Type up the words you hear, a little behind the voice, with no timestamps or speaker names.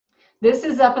This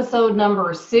is episode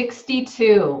number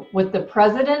 62 with the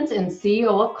President and CEO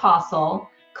of CASEL,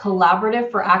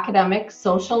 Collaborative for Academic,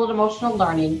 Social, and Emotional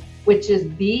Learning, which is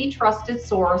the trusted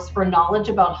source for knowledge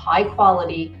about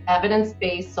high-quality,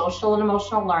 evidence-based social and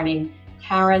emotional learning,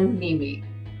 Karen Niemi.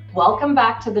 Welcome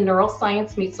back to the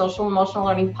Neuroscience Meets Social and Emotional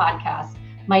Learning podcast.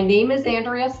 My name is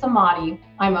Andrea Samadi.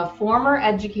 I'm a former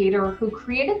educator who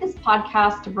created this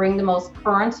podcast to bring the most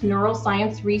current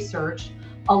neuroscience research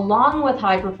along with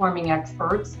high-performing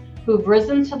experts who've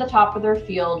risen to the top of their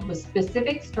field with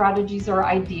specific strategies or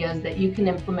ideas that you can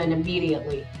implement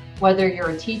immediately. Whether you're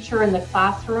a teacher in the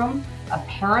classroom, a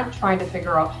parent trying to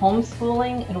figure out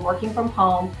homeschooling and working from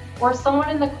home, or someone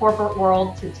in the corporate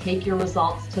world to take your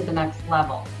results to the next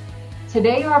level.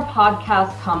 Today, our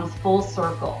podcast comes full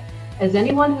circle, as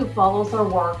anyone who follows our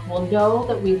work will know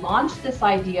that we launched this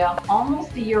idea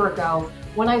almost a year ago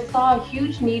when I saw a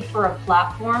huge need for a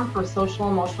platform for social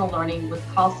emotional learning with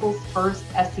CASEL's first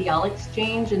SEL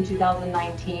exchange in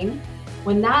 2019,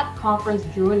 when that conference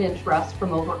drew an interest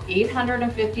from over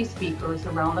 850 speakers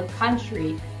around the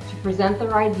country to present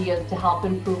their ideas to help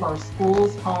improve our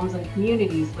schools, homes, and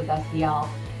communities with SEL.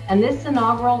 And this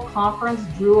inaugural conference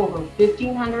drew over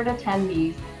 1,500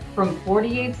 attendees from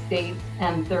 48 states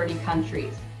and 30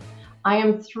 countries. I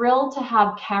am thrilled to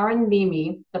have Karen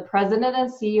Niemi, the President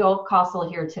and CEO of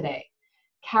CASEL, here today.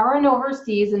 Karen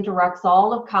oversees and directs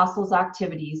all of CASEL's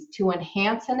activities to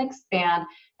enhance and expand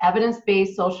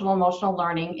evidence-based social emotional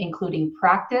learning, including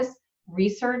practice,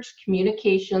 research,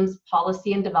 communications,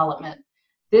 policy, and development.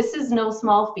 This is no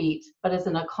small feat, but as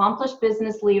an accomplished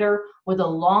business leader with a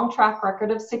long track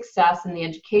record of success in the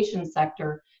education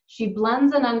sector, she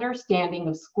blends an understanding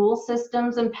of school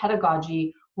systems and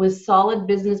pedagogy with solid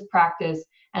business practice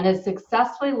and has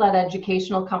successfully led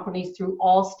educational companies through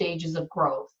all stages of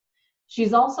growth.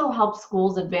 She's also helped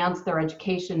schools advance their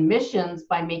education missions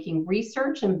by making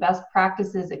research and best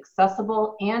practices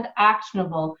accessible and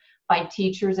actionable by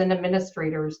teachers and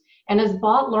administrators, and has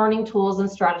brought learning tools and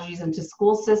strategies into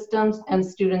school systems and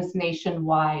students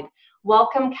nationwide.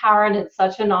 Welcome, Karen. It's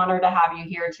such an honor to have you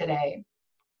here today.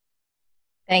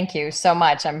 Thank you so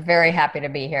much. I'm very happy to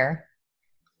be here.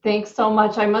 Thanks so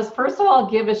much. I must first of all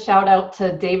give a shout out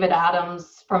to David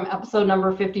Adams from episode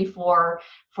number 54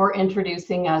 for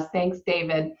introducing us. Thanks,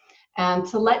 David. And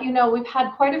to let you know, we've had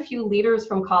quite a few leaders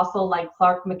from CASEL, like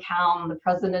Clark McCown, the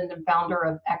president and founder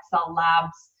of Excel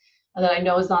Labs, that I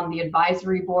know is on the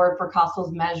advisory board for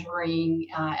CASEL's Measuring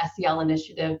SEL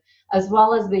initiative, as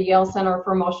well as the Yale Center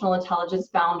for Emotional Intelligence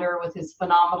founder with his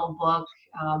phenomenal book,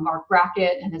 Mark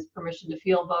Brackett, and his Permission to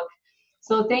Feel book.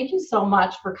 So thank you so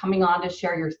much for coming on to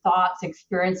share your thoughts,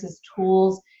 experiences,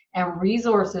 tools, and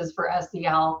resources for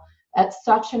SEL at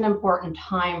such an important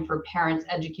time for parents,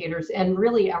 educators, and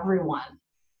really everyone.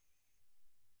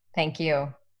 Thank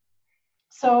you.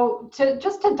 So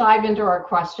just to dive into our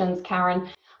questions, Karen,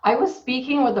 I was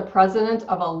speaking with the president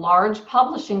of a large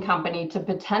publishing company to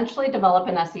potentially develop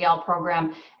an SEL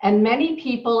program, and many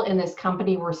people in this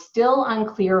company were still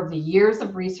unclear of the years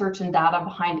of research and data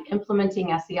behind implementing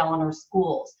SEL in our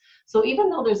schools. So even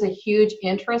though there's a huge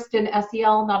interest in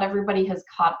SEL, not everybody has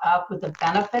caught up with the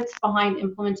benefits behind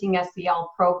implementing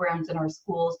SEL programs in our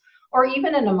schools, or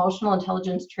even an emotional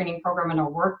intelligence training program in our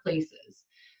workplaces.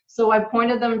 So I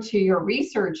pointed them to your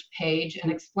research page and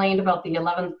explained about the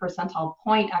 11th percentile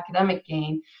point academic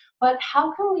gain, but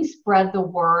how can we spread the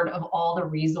word of all the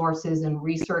resources and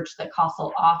research that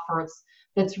CASEL offers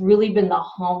that's really been the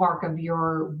hallmark of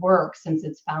your work since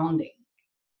its founding?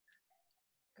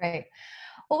 Great.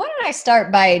 Well, why don't I start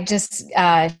by just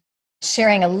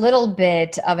sharing a little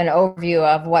bit of an overview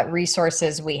of what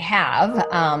resources we have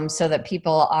so that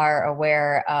people are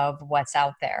aware of what's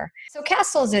out there. So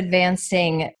CASEL is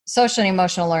advancing social and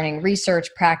emotional learning research,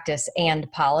 practice, and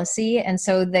policy. And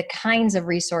so the kinds of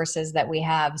resources that we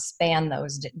have span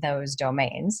those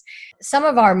domains. Some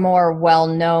of our more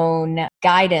well-known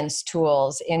guidance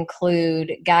tools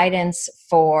include guidance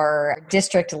for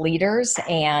district leaders,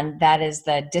 and that is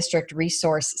the District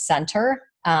Resource Center.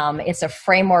 It's a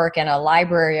framework and a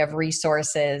library of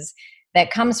resources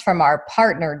that comes from our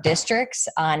partner districts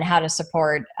on how to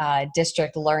support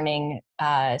district learning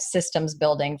systems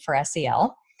building for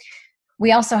SEL.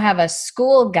 We also have a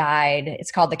school guide.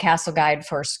 It's called the CASEL Guide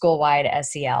for School-Wide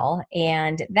SEL,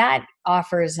 and that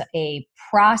offers a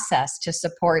process to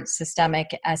support systemic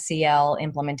SEL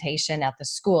implementation at the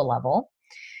school level.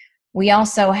 We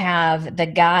also have the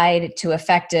Guide to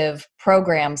Effective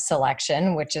Program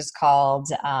Selection, which is called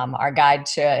our Guide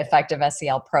to Effective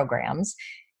SEL Programs.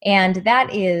 And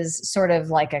that is sort of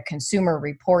like a consumer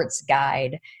reports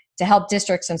guide to help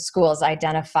districts and schools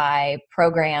identify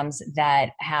programs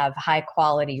that have high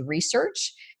quality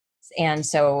research. And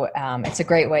so it's a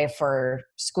great way for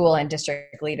school and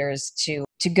district leaders to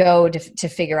go to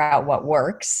figure out what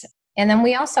works. And then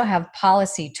we also have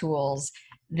policy tools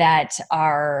that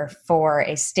are for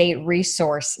a state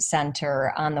resource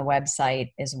center on the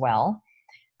website as well.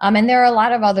 And there are a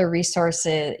lot of other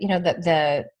resources. You know,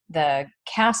 the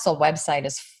CASEL website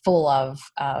is full of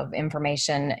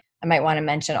information. I might want to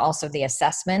mention also the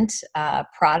assessment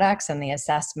products and the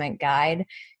assessment guide.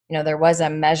 You know, there was a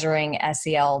Measuring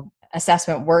SEL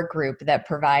assessment work group that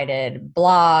provided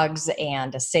blogs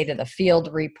and a state of the field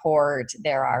report.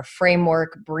 There are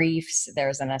framework briefs.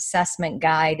 There's an assessment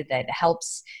guide that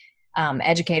helps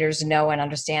educators know and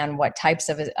understand what types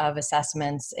of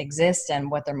assessments exist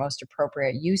and what their most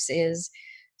appropriate use is.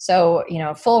 So, you know,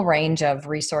 a full range of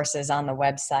resources on the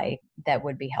website that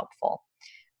would be helpful.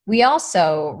 We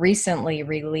also recently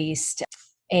released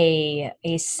a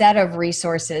set of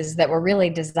resources that were really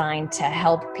designed to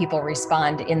help people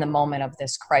respond in the moment of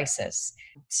this crisis.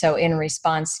 So in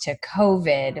response to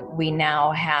COVID, we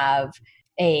now have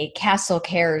a CASEL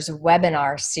Cares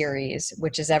webinar series,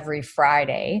 which is every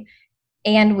Friday.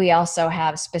 And we also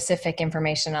have specific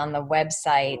information on the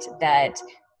website that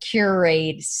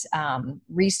curates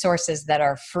resources that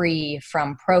are free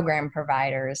from program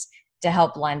providers to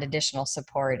help lend additional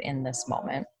support in this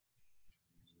moment.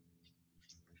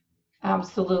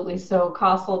 Absolutely. So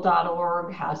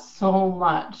CASEL.org has so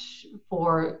much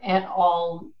for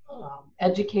all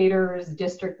educators,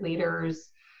 district leaders.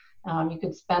 You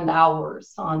could spend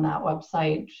hours on that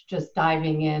website just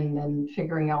diving in and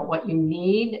figuring out what you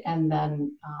need and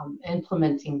then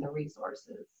implementing the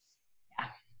resources. Yeah.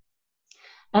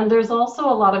 And there's also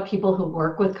a lot of people who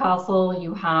work with CASEL.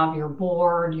 You have your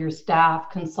board, your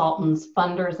staff, consultants,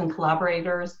 funders, and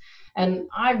collaborators. And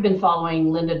I've been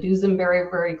following Linda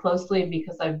Dusenberry very closely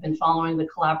because I've been following the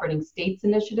Collaborating States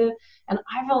Initiative. And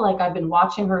I feel like I've been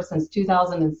watching her since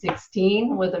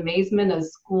 2016 with amazement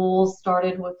as schools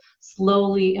started with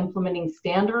slowly implementing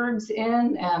standards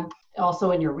in, and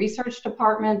also in your research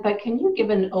department. But can you give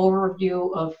an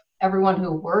overview of everyone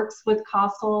who works with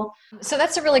CASEL? So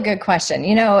that's a really good question.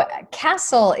 You know,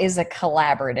 CASEL is a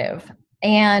collaborative.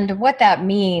 And what that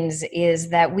means is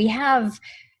that we have,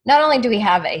 not only do we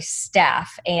have a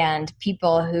staff and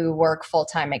people who work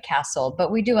full-time at CASEL,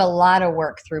 but we do a lot of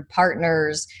work through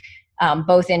partners,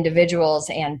 both individuals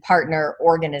and partner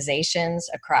organizations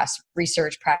across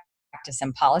research, practice,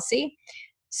 and policy.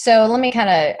 So let me kind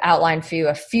of outline for you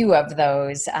a few of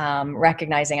those,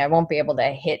 recognizing I won't be able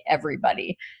to hit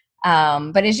everybody.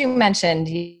 But as you mentioned,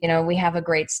 you know, we have a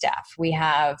great staff. We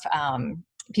have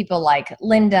people like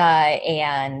Linda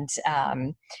and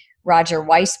Roger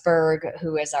Weisberg,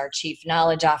 who is our Chief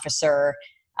Knowledge Officer.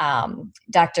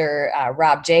 Dr.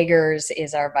 Rob Jagers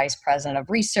is our Vice President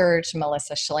of Research.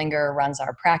 Melissa Schlinger runs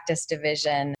our practice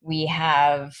division. We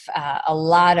have a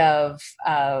lot of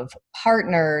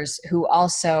partners who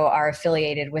also are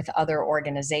affiliated with other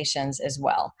organizations as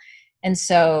well. And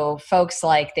so folks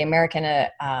like the American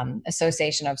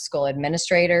Association of School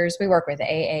Administrators, we work with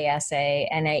AASA,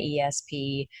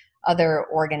 NAESP, other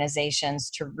organizations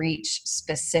to reach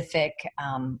specific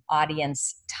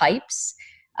audience types.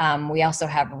 We also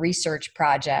have research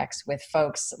projects with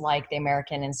folks like the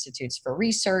American Institutes for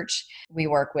Research. We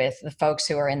work with the folks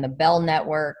who are in the Bell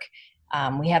Network.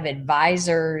 We have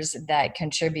advisors that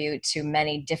contribute to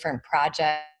many different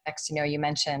projects. You know, you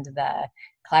mentioned the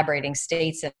Collaborating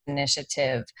States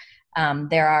Initiative.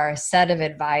 There are a set of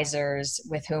advisors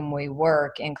with whom we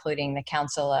work, including the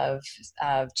Council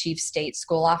of Chief State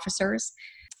School Officers.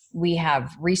 We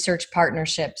have research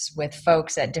partnerships with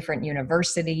folks at different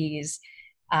universities.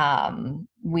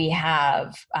 We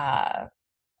have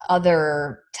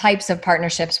other types of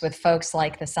partnerships with folks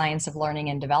like the Science of Learning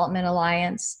and Development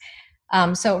Alliance.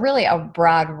 So really a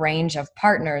broad range of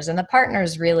partners, and the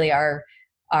partners really are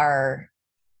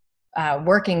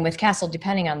working with CASEL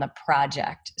depending on the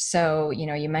project. So, you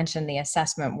know, you mentioned the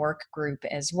assessment work group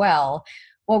as well.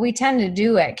 What we tend to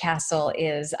do at CASEL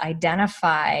is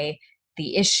identify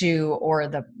the issue or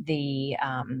the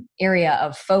area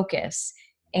of focus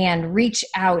and reach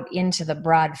out into the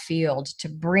broad field to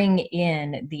bring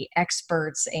in the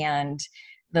experts and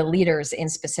the leaders in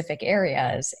specific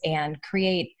areas and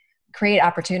create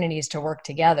opportunities to work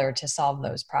together to solve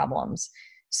those problems.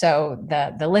 So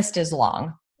the list is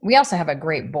long. We also have a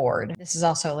great board. This is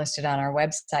also listed on our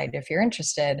website if you're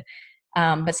interested.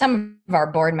 But some of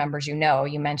our board members, you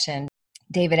mentioned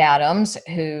David Adams,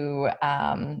 who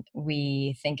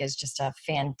we think is just a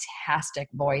fantastic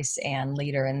voice and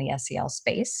leader in the SEL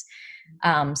space.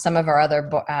 Some of our other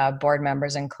board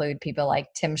members include people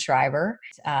like Tim Schreiber.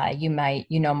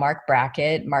 You know Mark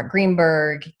Brackett, Mark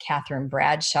Greenberg, Catherine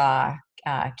Bradshaw,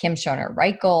 Kim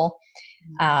Schoner-Reichel,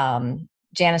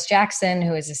 Janice Jackson,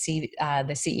 who is the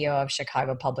CEO of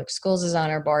Chicago Public Schools, is on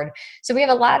our board. So we have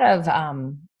a lot of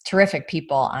terrific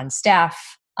people on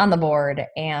staff, on the board,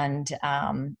 and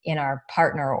in our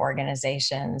partner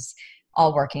organizations,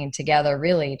 all working together,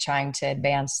 really trying to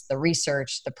advance the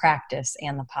research, the practice,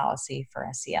 and the policy for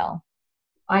SEL.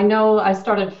 I know I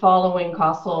started following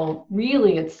CASEL.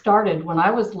 Really, it started when I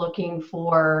was looking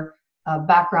for a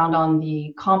background on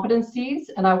the competencies,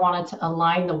 and I wanted to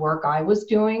align the work I was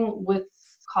doing with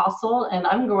CASEL. And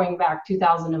I'm going back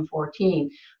 2014,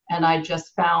 and I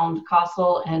just found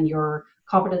CASEL and your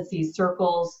competency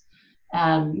circles.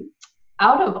 And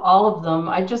out of all of them,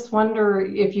 I just wonder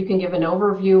if you can give an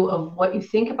overview of what you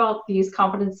think about these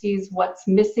competencies, what's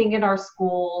missing in our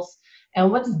schools,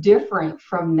 and what's different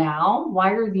from now. Why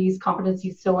are these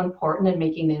competencies so important in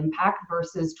making an impact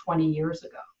versus 20 years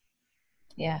ago?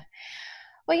 Yeah.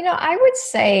 Well, I would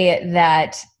say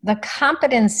that the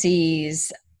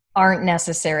competencies aren't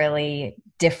necessarily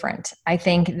different. I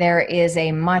think there is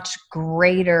a much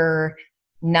greater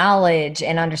knowledge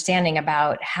and understanding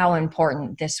about how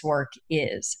important this work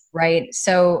is, right?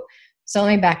 So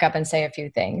let me back up and say a few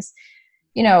things.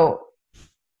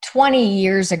 20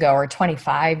 years ago or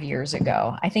 25 years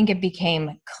ago, I think it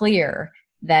became clear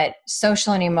that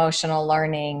social and emotional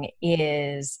learning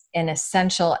is an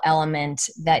essential element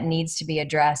that needs to be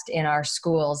addressed in our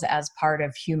schools as part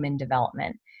of human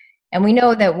development. And we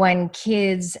know that when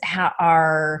kids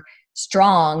are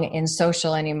strong in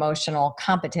social and emotional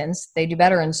competence, they do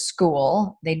better in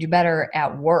school, they do better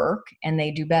at work, and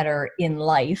they do better in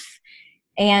life.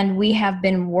 And we have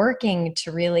been working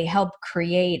to really help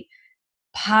create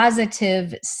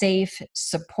positive, safe,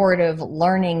 supportive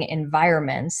learning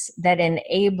environments that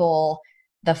enable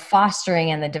the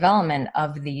fostering and the development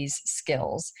of these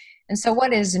skills. And so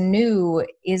what is new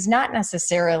is not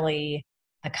necessarily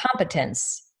the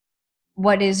competence.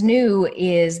 What is new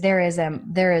is there is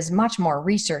much more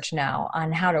research now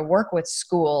on how to work with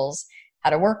schools,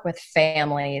 how to work with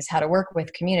families, how to work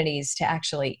with communities to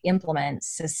actually implement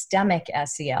systemic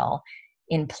SEL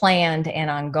in planned and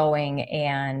ongoing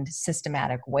and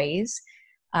systematic ways.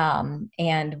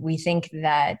 And we think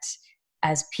that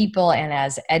as people and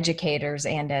as educators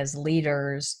and as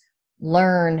leaders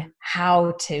learn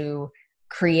how to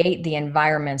create the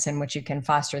environments in which you can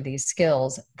foster these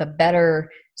skills, the better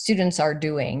students are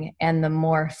doing and the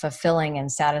more fulfilling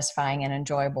and satisfying and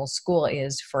enjoyable school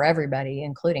is for everybody,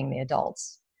 including the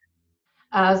adults.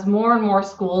 As more and more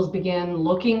schools begin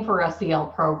looking for SEL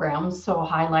programs, so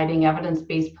highlighting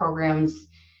evidence-based programs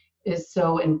is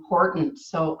so important.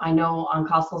 So I know on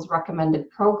CASEL's recommended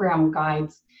program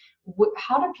guides,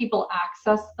 how do people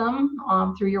access them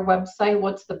through your website?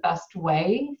 What's the best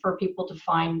way for people to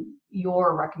find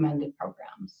your recommended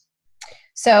programs?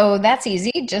 So that's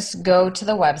easy. Just go to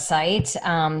the website.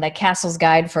 The CASEL's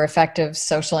Guide for Effective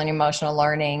Social and Emotional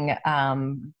Learning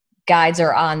guides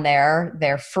are on there.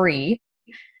 They're free.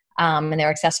 And they're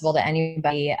accessible to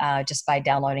anybody just by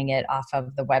downloading it off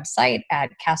of the website at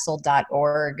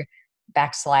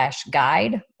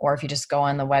casel.org/guide, or if you just go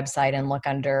on the website and look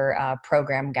under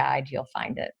program guide, you'll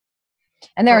find it.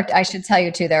 And I should tell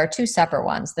you too, there are two separate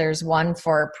ones. There's one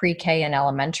for pre-K and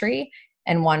elementary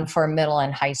and one for middle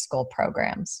and high school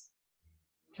programs.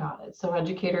 Got it. So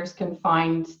educators can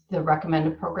find the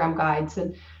recommended program guides.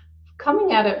 And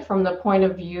coming at it from the point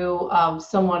of view of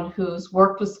someone who's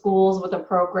worked with schools with a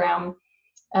program,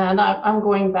 and I'm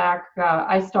going back,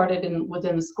 I started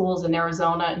within the schools in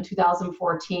Arizona in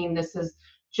 2014. This is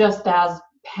just as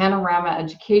Panorama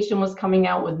Education was coming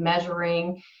out with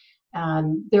measuring,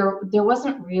 and there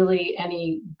wasn't really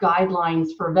any guidelines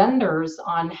for vendors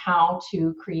on how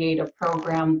to create a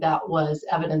program that was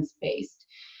evidence-based.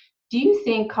 Do you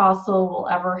think CASEL will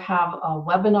ever have a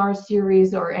webinar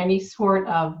series or any sort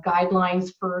of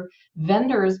guidelines for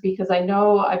vendors? Because I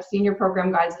know I've seen your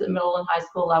program guides at the middle and high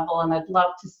school level, and I'd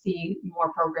love to see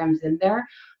more programs in there.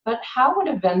 But how would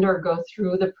a vendor go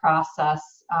through the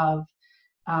process of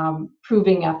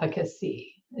proving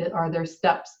efficacy? Are there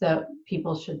steps that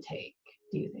people should take,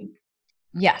 do you think?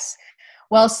 Yes.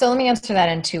 Well, so let me answer that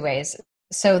in two ways.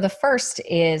 So the first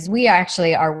is we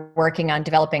actually are working on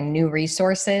developing new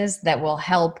resources that will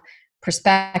help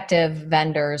prospective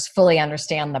vendors fully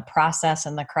understand the process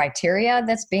and the criteria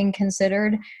that's being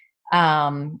considered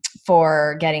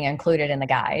for getting included in the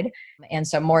guide. And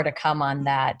so more to come on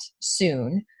that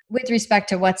soon. With respect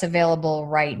to what's available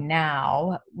right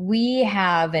now, we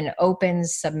have an open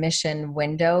submission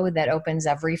window that opens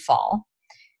every fall.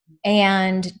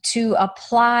 And to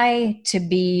apply to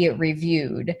be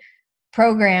reviewed,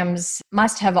 programs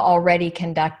must have already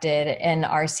conducted an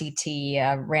RCT,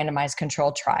 a randomized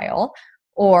control trial,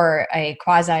 or a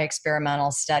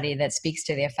quasi-experimental study that speaks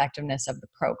to the effectiveness of the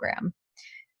program.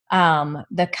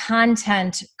 The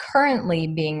content currently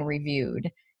being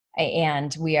reviewed,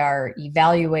 and we are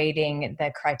evaluating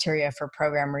the criteria for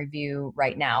program review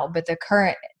right now, but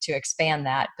to expand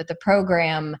that, but the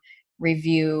program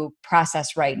review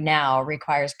process right now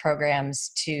requires programs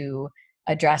to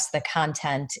address the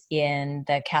content in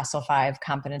the CASEL 5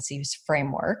 competencies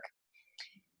framework.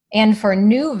 And for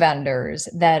new vendors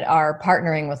that are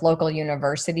partnering with local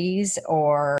universities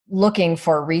or looking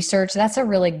for research, that's a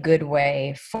really good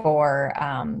way for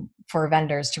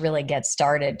vendors to really get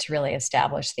started, to really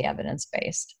establish the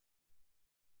evidence-based.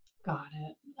 Got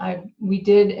it. We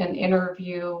did an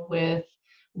interview with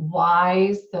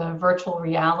WISE, the virtual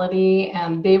reality,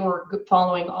 and they were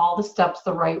following all the steps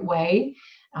the right way.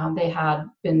 They had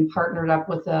been partnered up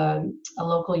with a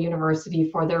local university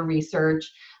for their research.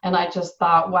 And I just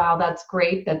thought, wow, that's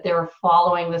great that they're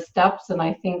following the steps. And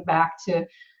I think back to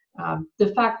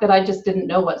the fact that I just didn't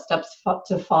know what steps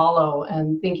to follow,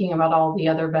 and thinking about all the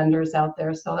other vendors out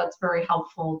there. So that's very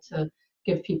helpful to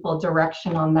give people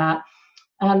direction on that.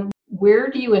 And where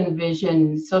do you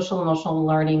envision social emotional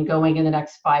learning going in the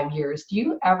next 5 years? Do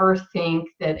you ever think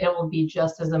that it will be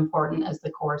just as important as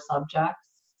the core subjects?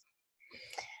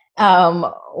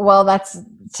 Well,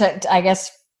 I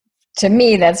guess to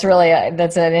me, that's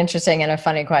an interesting and a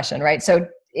funny question, right? So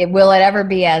will it ever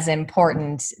be as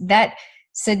important? That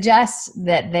suggests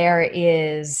that there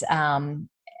is an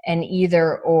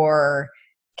either or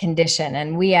condition,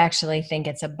 and we actually think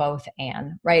it's a both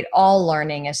and, right? All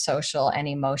learning is social and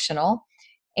emotional.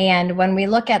 And when we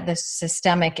look at the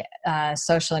systemic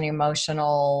social and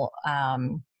emotional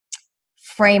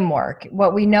framework,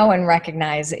 what we know and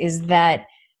recognize is that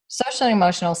social and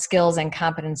emotional skills and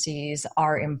competencies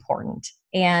are important.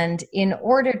 And in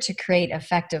order to create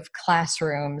effective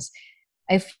classrooms,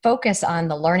 I focus on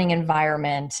the learning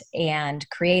environment and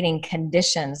creating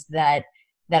conditions that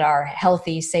are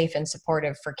healthy, safe, and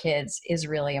supportive for kids is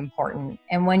really important.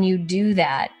 And when you do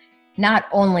that, not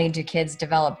only do kids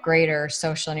develop greater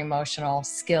social and emotional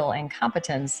skill and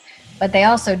competence, but they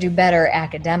also do better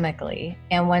academically.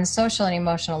 And when social and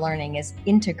emotional learning is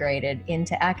integrated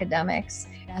into academics,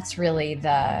 that's really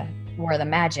where the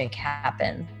magic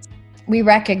happens. We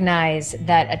recognize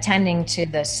that attending to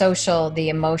the social, the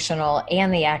emotional,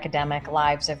 and the academic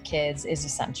lives of kids is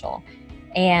essential.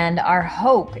 And our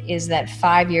hope is that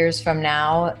 5 years from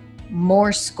now,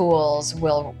 more schools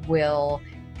will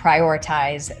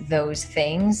prioritize those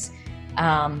things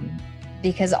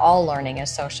because all learning is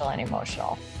social and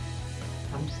emotional.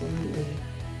 Absolutely.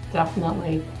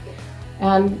 Definitely.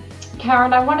 And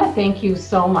Karen, I want to thank you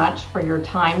so much for your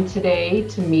time today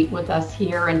to meet with us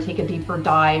here and take a deeper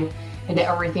dive into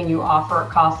everything you offer at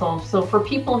CASEL. So for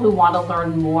people who want to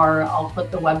learn more, I'll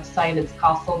put the website, it's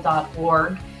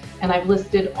casel.org. And I've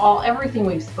listed everything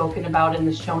we've spoken about in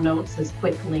the show notes as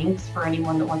quick links for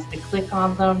anyone that wants to click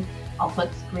on them. I'll put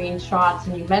screenshots.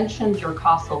 And you mentioned your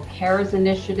CASEL Cares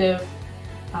initiative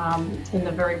in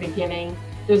the very beginning.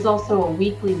 There's also a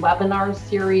weekly webinar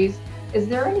series. Is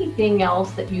there anything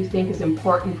else that you think is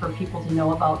important for people to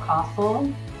know about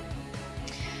CASEL?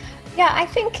 Yeah, I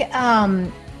think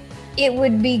it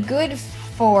would be good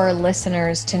for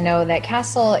listeners to know that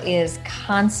CASEL is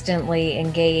constantly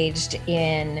engaged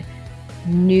in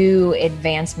new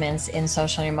advancements in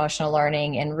social and emotional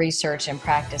learning, in research and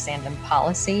practice, and in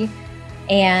policy.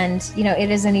 And, it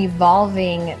is an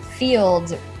evolving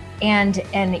field and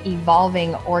an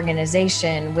evolving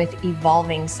organization with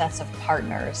evolving sets of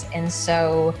partners. And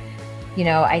so,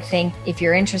 I think if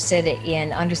you're interested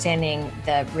in understanding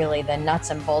the nuts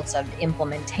and bolts of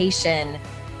implementation,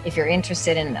 if you're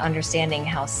interested in understanding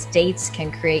how states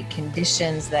can create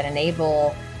conditions that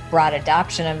enable broad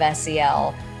adoption of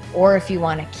SEL, or if you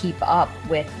want to keep up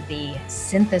with the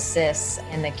synthesis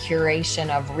and the curation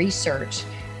of research,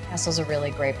 CASEL's a really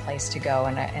great place to go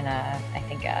and I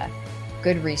think a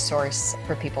good resource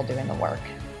for people doing the work.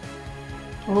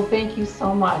 Well, thank you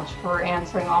so much for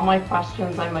answering all my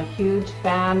questions. I'm a huge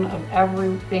fan of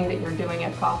everything that you're doing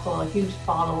at CASEL, a huge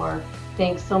follower.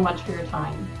 Thanks so much for your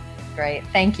time. Great.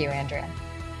 Thank you, Andrea.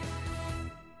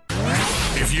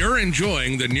 If you're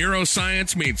enjoying the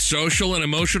Neuroscience Meets Social and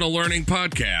Emotional Learning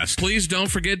podcast, please don't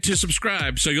forget to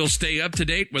subscribe so you'll stay up to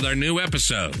date with our new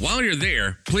episode. While you're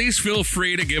there, please feel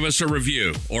free to give us a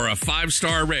review or a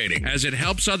 5-star rating, as it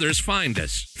helps others find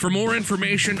us. For more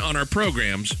information on our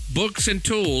programs, books, and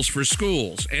tools for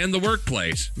schools and the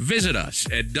workplace, visit us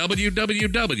at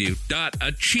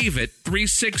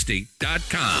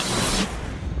www.achieveit360.com.